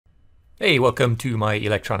Hey, welcome to my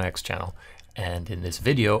electronics channel, and in this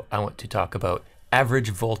video I want to talk about average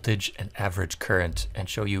voltage and average current and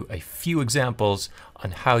show you a few examples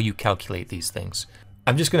on how you calculate these things.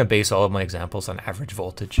 I'm just going to base all of my examples on average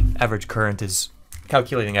voltage.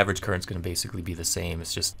 Calculating average current is going to basically be the same.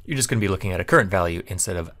 You're just going to be looking at a current value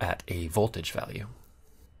instead of at a voltage value.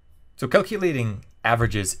 So calculating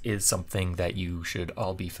averages is something that you should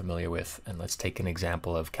all be familiar with, and let's take an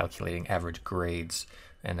example of calculating average grades.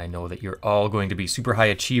 And I know that you're all going to be super high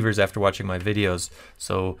achievers after watching my videos.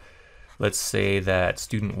 So let's say that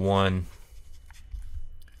student 1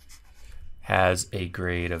 has a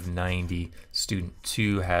grade of 90, student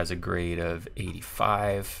 2 has a grade of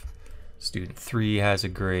 85, student 3 has a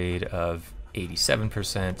grade of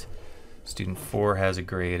 87%, student 4 has a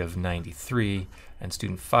grade of 93, and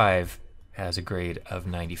student 5 has a grade of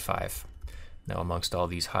 95. Now, amongst all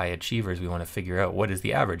these high achievers, we want to figure out what is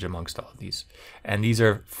the average amongst all of these. And these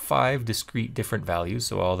are 5 discrete different values.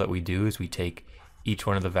 So all that we do is we take each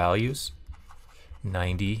one of the values,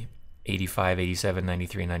 90, 85, 87,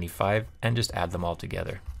 93, and 95, and just add them all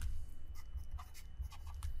together.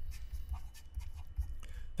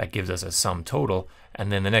 That gives us a sum total.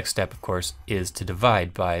 And then the next step, of course, is to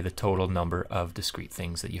divide by the total number of discrete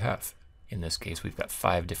things that you have. In this case, we've got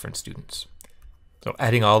 5 different students. So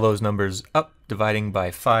adding all those numbers up, dividing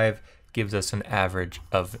by 5, gives us an average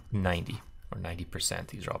of 90, or 90%.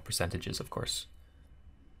 These are all percentages, of course.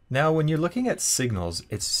 Now, when you're looking at signals,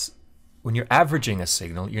 when you're averaging a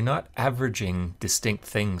signal, you're not averaging distinct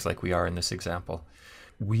things like we are in this example.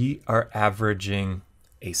 We are averaging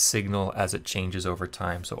a signal as it changes over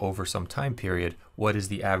time. So over some time period, what is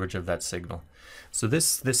the average of that signal? So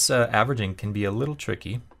this averaging can be a little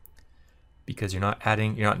tricky, because you're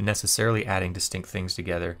not necessarily adding distinct things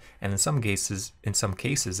together, and in some cases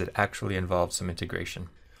it actually involves some integration.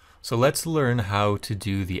 So let's learn how to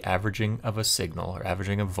do the averaging of a signal, or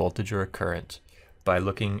averaging a voltage or a current, by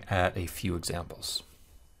looking at a few examples.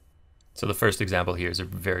 So the first example here is a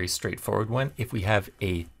very straightforward one. If we have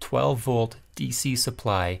a 12-volt DC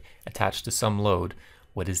supply attached to some load,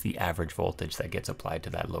 what is the average voltage that gets applied to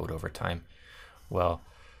that load over time? Well,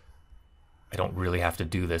 I don't really have to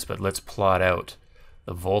do this, but let's plot out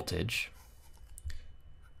the voltage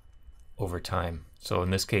over time. So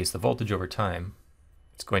in this case, the voltage over time,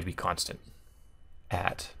 it's going to be constant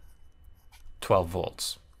at 12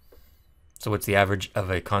 volts. So what's the average of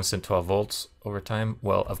a constant 12 volts over time?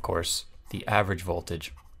 Well, of course, the average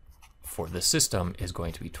voltage for the system is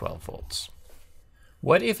going to be 12 volts.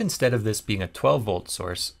 What if instead of this being a 12-volt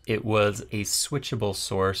source, it was a switchable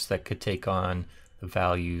source that could take on the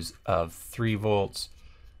values of 3 volts,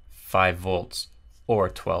 5 volts, or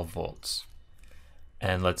 12 volts.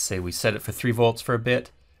 And let's say we set it for 3 volts for a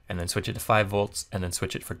bit, and then switch it to 5 volts, and then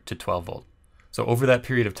switch it to 12 volt. So over that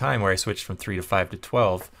period of time where I switched from 3 to 5 to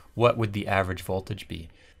 12, what would the average voltage be?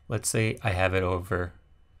 Let's say I have it over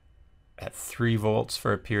at 3 volts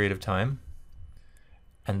for a period of time,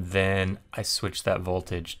 and then I switch that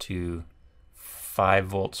voltage to 5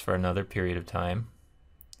 volts for another period of time,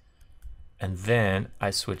 and then I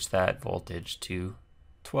switch that voltage to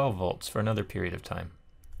 12 volts for another period of time.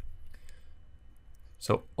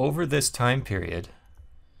 So over this time period,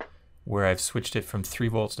 where I've switched it from 3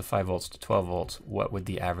 volts to 5 volts to 12 volts, what would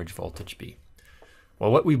the average voltage be?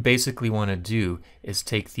 Well, what we basically want to do is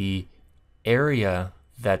take the area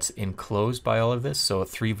that's enclosed by all of this, so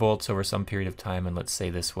 3 volts over some period of time, and let's say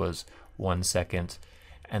this was 1 second,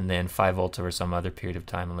 and then 5 volts over some other period of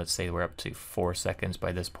time, and let's say we're up to 4 seconds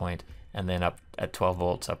by this point, and then up at 12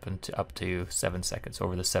 volts up to 7 seconds.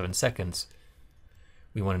 Over the 7 seconds,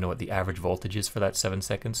 we want to know what the average voltage is for that 7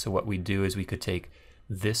 seconds. So what we do is we could take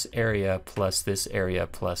this area plus this area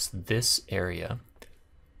plus this area,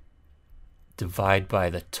 divide by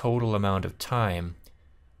the total amount of time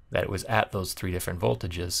that it was at those 3 different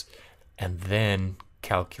voltages, and then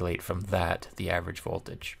calculate from that the average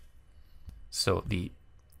voltage. So the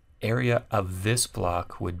area of this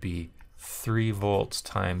block would be 3 volts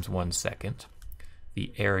times 1 second.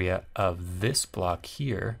 The area of this block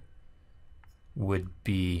here would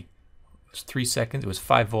be 3 seconds. It was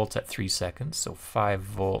 5 volts at 3 seconds, so 5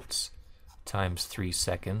 volts times 3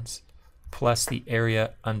 seconds, plus the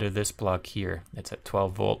area under this block here. It's at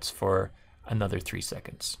 12 volts for another 3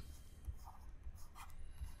 seconds.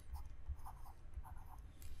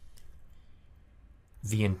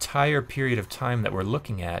 The entire period of time that we're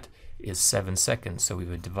looking at is 7 seconds, so we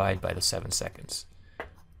would divide by the 7 seconds.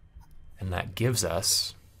 And that gives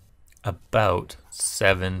us about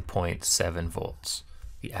 7.7 volts.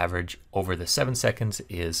 The average over the 7 seconds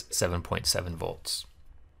is 7.7 volts.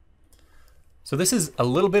 So this is a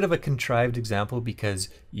little bit of a contrived example because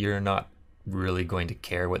you're not really going to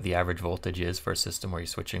care what the average voltage is for a system where you're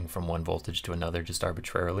switching from one voltage to another just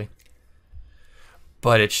arbitrarily.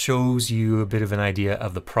 But it shows you a bit of an idea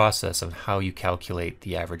of the process of how you calculate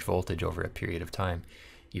the average voltage over a period of time.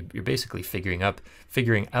 You're basically figuring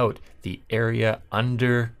out the area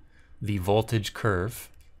under the voltage curve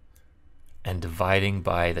and dividing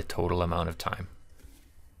by the total amount of time.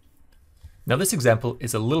 Now this example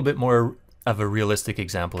is a little bit more of a realistic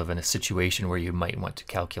example of a situation where you might want to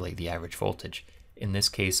calculate the average voltage. In this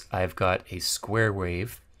case, I've got a square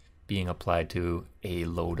wave being applied to a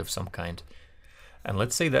load of some kind. And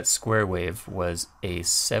let's say that square wave was a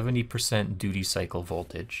 70% duty cycle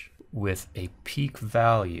voltage with a peak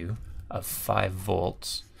value of 5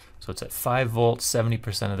 volts. So it's at 5 volts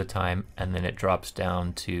 70% of the time, and then it drops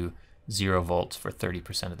down to 0 volts for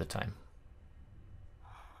 30% of the time.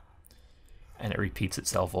 And it repeats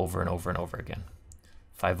itself over and over and over again.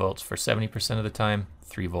 5 volts for 70% of the time,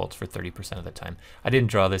 3 volts for 30% of the time. I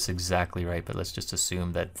didn't draw this exactly right, but let's just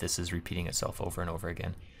assume that this is repeating itself over and over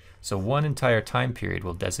again. So one entire time period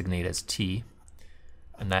we'll designate as t,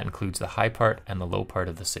 and that includes the high part and the low part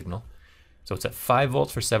of the signal. So it's at 5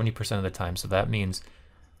 volts for 70% of the time, so that means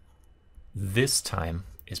this time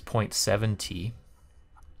is 0.7 t,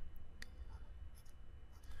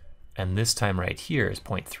 and this time right here is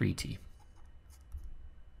 0.3 t.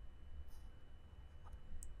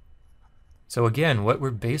 So again, what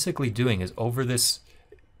we're basically doing is over this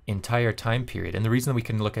entire time period, and the reason that we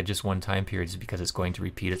can look at just one time period is because it's going to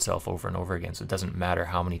repeat itself over and over again, so it doesn't matter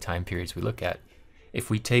how many time periods we look at. If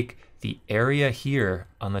we take the area here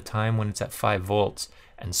on the time when it's at 5 volts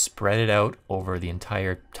and spread it out over the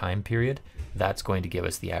entire time period, that's going to give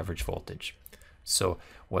us the average voltage. So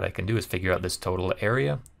what I can do is figure out this total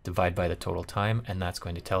area, divide by the total time, and that's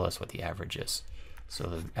going to tell us what the average is. So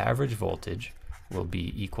the average voltage will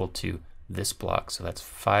be equal to this block, so that's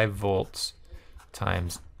 5 volts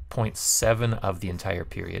times 0.7 of the entire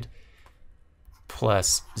period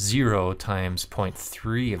plus 0 times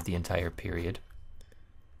 0.3 of the entire period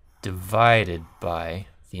divided by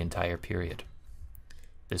the entire period.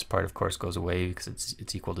 This part of course goes away because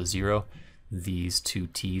it's equal to 0. These two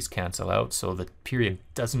t's cancel out, so the period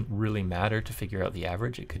doesn't really matter to figure out the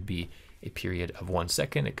average. It could be a period of 1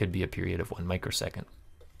 second, it could be a period of 1 microsecond.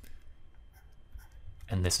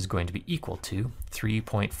 And this is going to be equal to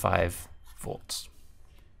 3.5 volts.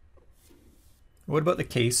 What about the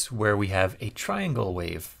case where we have a triangle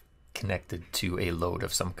wave connected to a load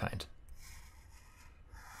of some kind?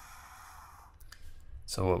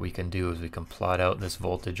 So what we can do is we can plot out this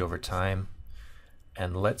voltage over time,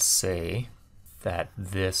 and let's say that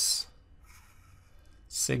this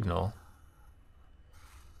signal,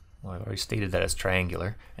 well, I've already stated that it's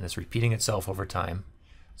triangular and it's repeating itself over time.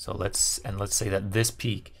 So let's say that this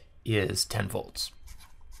peak is 10 volts.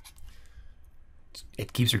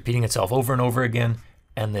 It keeps repeating itself over and over again,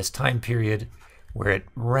 and this time period where it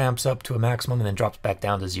ramps up to a maximum and then drops back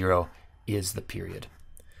down to 0 is the period.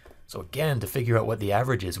 So again, to figure out what the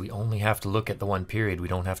average is, we only have to look at the one period. We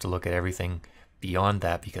don't have to look at everything beyond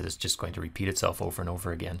that because it's just going to repeat itself over and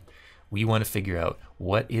over again. We want to figure out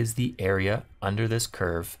what is the area under this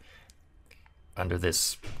curve, under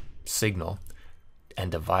this signal, and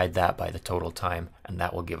divide that by the total time, and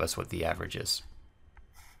that will give us what the average is.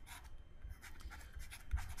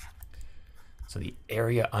 So the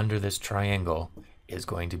area under this triangle is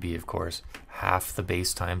going to be, of course, half the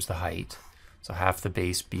base times the height. So half the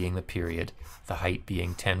base being the period, the height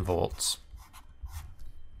being 10 volts.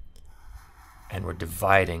 And we're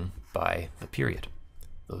dividing by the period.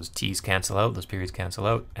 Those t's cancel out, those periods cancel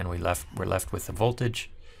out, and we're left with a voltage,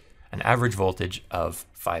 an average voltage of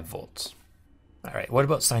 5 volts. All right, what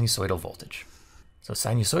about sinusoidal voltage? So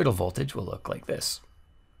sinusoidal voltage will look like this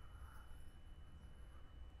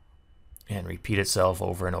and repeat itself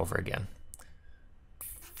over and over again.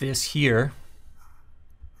 This here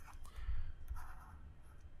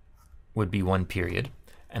would be one period,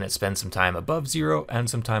 and it spends some time above 0 and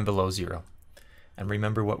some time below 0. And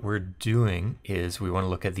remember, what we're doing is we want to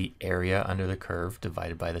look at the area under the curve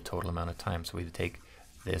divided by the total amount of time. So we take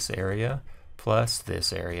this area plus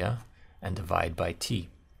this area and divide by t.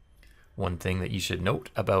 One thing that you should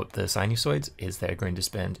note about the sinusoids is they're going to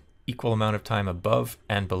spend equal amount of time above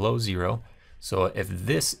and below 0. So if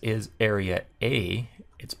this is area A,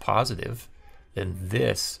 it's positive, then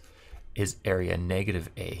this is area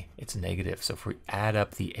negative A, it's negative. So if we add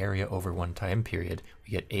up the area over one time period,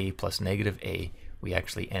 we get A plus negative A, we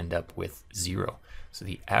actually end up with 0. So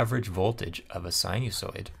the average voltage of a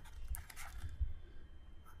sinusoid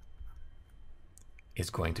is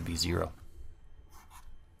going to be 0.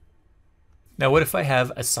 Now what if I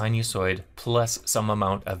have a sinusoid plus some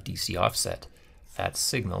amount of DC offset? That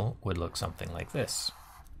signal would look something like this.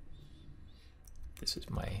 This is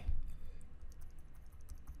my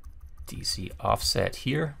DC offset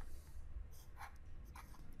here.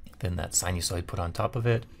 Then that sinusoid put on top of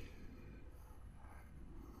it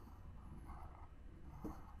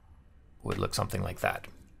would look something like that.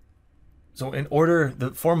 So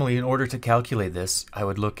formally, in order to calculate this, I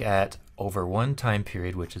would look at over one time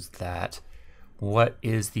period, which is that, what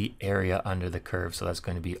is the area under the curve? So that's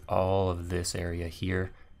going to be all of this area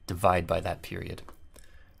here, divide by that period.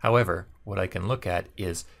 However, what I can look at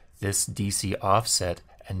is this DC offset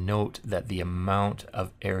and note that the amount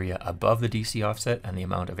of area above the DC offset and the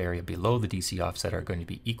amount of area below the DC offset are going to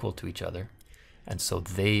be equal to each other. And so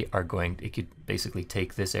they are it could basically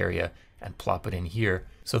take this area and plop it in here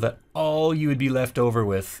so that all you would be left over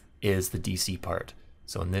with is the DC part.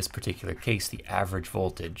 So in this particular case, the average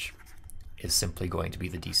voltage is simply going to be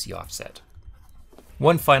the DC offset.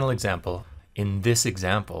 One final example. In this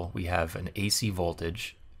example, we have an AC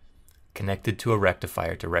voltage connected to a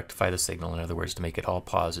rectifier to rectify the signal, in other words, to make it all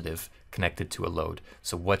positive, connected to a load.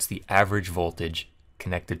 So what's the average voltage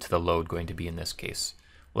connected to the load going to be in this case?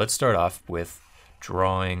 Let's start off with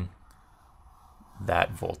drawing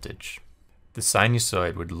that voltage. The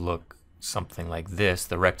sinusoid would look something like this.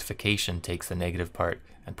 The rectification takes the negative part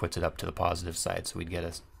and puts it up to the positive side. So we'd get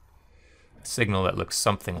a signal that looks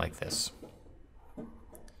something like this.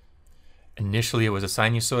 Initially it was a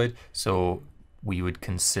sinusoid, so we would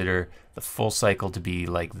consider the full cycle to be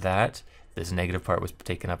like that. This negative part was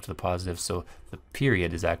taken up to the positive, so the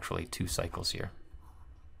period is actually 2 cycles here.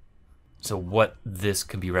 So what this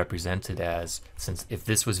could be represented as, since if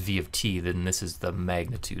this was V of t, then this is the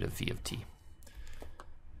magnitude of V of t.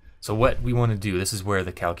 So what we want to do, this is where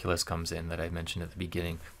the calculus comes in that I mentioned at the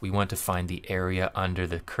beginning. We want to find the area under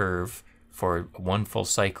the curve for one full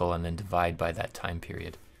cycle and then divide by that time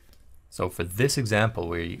period. So for this example,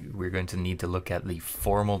 we're going to need to look at the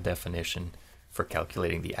formal definition for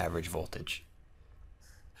calculating the average voltage.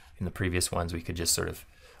 In the previous ones, we could just sort of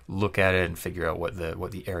look at it and figure out what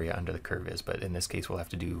the area under the curve is. But in this case, we'll have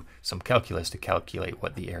to do some calculus to calculate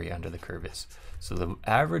what the area under the curve is. So the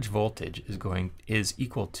average voltage is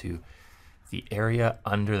equal to the area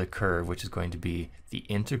under the curve, which is going to be the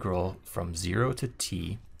integral from 0 to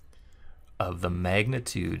t of the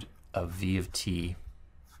magnitude of V of t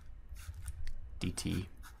dt.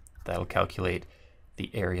 That'll calculate the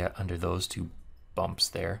area under those 2 bumps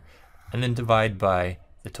there, and then divide by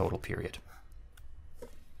the total period.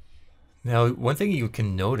 Now, one thing you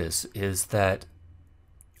can notice is that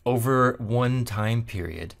over one time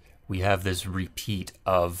period, we have this repeat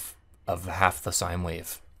of half the sine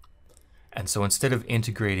wave. And so instead of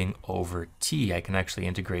integrating over t, I can actually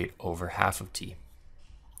integrate over half of t.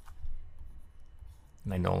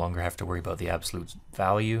 And I no longer have to worry about the absolute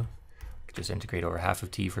value. I can just integrate over half of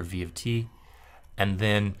t for V of t. And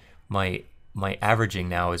then my averaging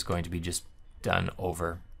now is going to be just done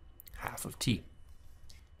over half of t.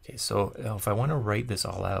 Okay, so if I want to write this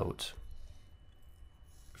all out,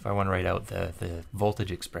 if I want to write out the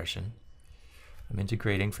voltage expression, I'm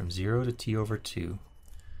integrating from 0 to t over 2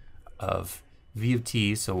 of V of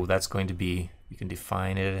t, so that's going to be, you can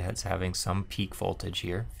define it as having some peak voltage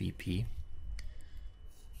here, Vp.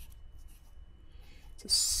 It's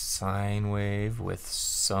a sine wave with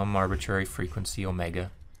some arbitrary frequency omega.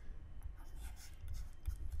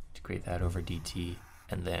 Integrate that over dt,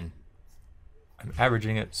 and then I'm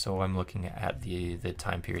averaging it, so I'm looking at the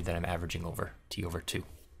time period that I'm averaging over, t over 2.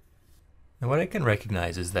 Now what I can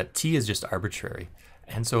recognize is that t is just arbitrary,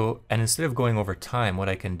 and instead of going over time, what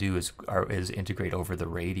I can do is integrate over the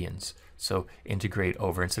radians. So integrate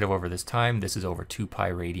over, instead of over this time, this is over 2 pi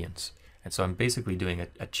radians. And so I'm basically doing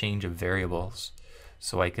a change of variables.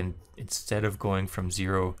 So I can, instead of going from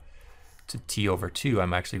 0 to t over 2,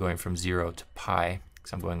 I'm actually going from 0 to pi,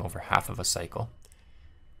 because I'm going over half of a cycle.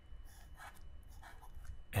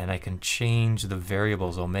 And I can change the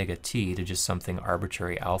variables omega t to just something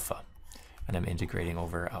arbitrary alpha. And I'm integrating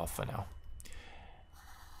over alpha now.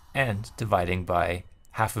 And dividing by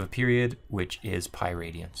half of a period, which is pi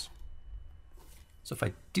radians. So if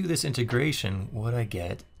I do this integration, what I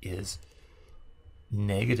get is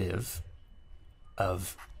negative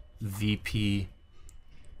of Vp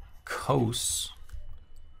cos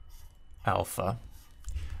alpha.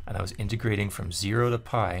 And I was integrating from 0 to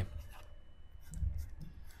pi.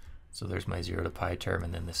 So there's my 0 to pi term,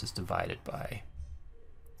 and then this is divided by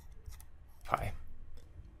pi.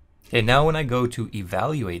 Okay, now when I go to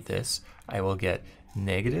evaluate this, I will get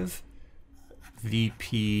negative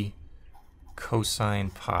Vp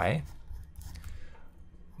cosine pi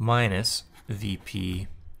minus VP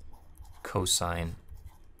cosine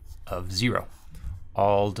of 0,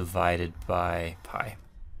 all divided by pi.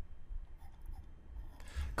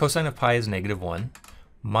 Cosine of pi is -1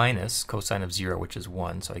 minus cosine of 0, which is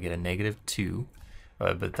 1, so I get a -2.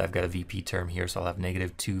 But I've got a VP term here, so I'll have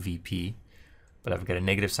 -2 VP. But I've got a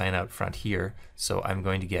negative sign out front here, so I'm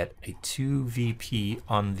going to get a 2 VP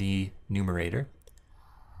on the numerator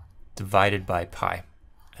divided by pi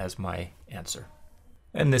as my answer.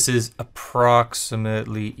 And this is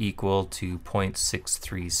approximately equal to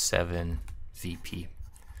 0.637 VP.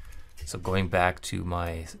 So going back to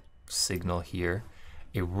my signal here,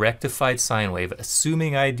 a rectified sine wave,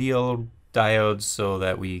 assuming ideal diodes so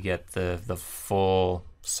that we get the full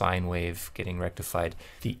sine wave getting rectified,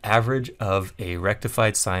 the average of a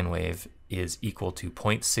rectified sine wave is equal to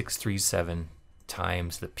 0.637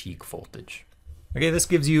 times the peak voltage. Okay, this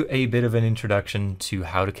gives you a bit of an introduction to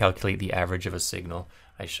how to calculate the average of a signal.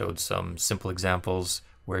 I showed some simple examples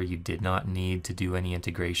where you did not need to do any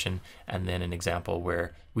integration, and then an example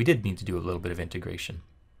where we did need to do a little bit of integration.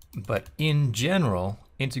 But in general,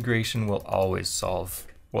 integration will always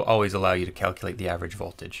allow you to calculate the average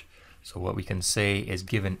voltage. So what we can say is,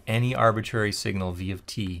 given any arbitrary signal v of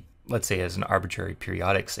t, let's say as an arbitrary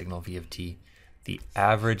periodic signal v of t, the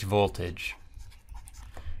average voltage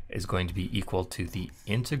is going to be equal to the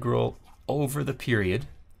integral over the period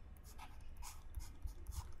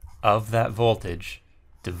of that voltage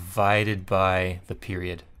divided by the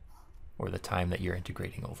period, or the time that you're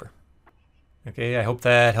integrating over. Okay, I hope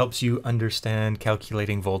that helps you understand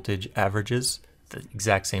calculating voltage averages. The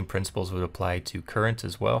exact same principles would apply to current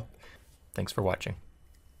as well. Thanks for watching.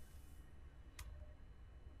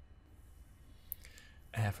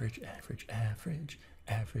 Average, average, average,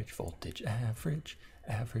 average voltage, average,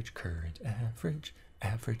 average current, average,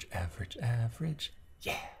 average, average, average.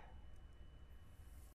 Yeah!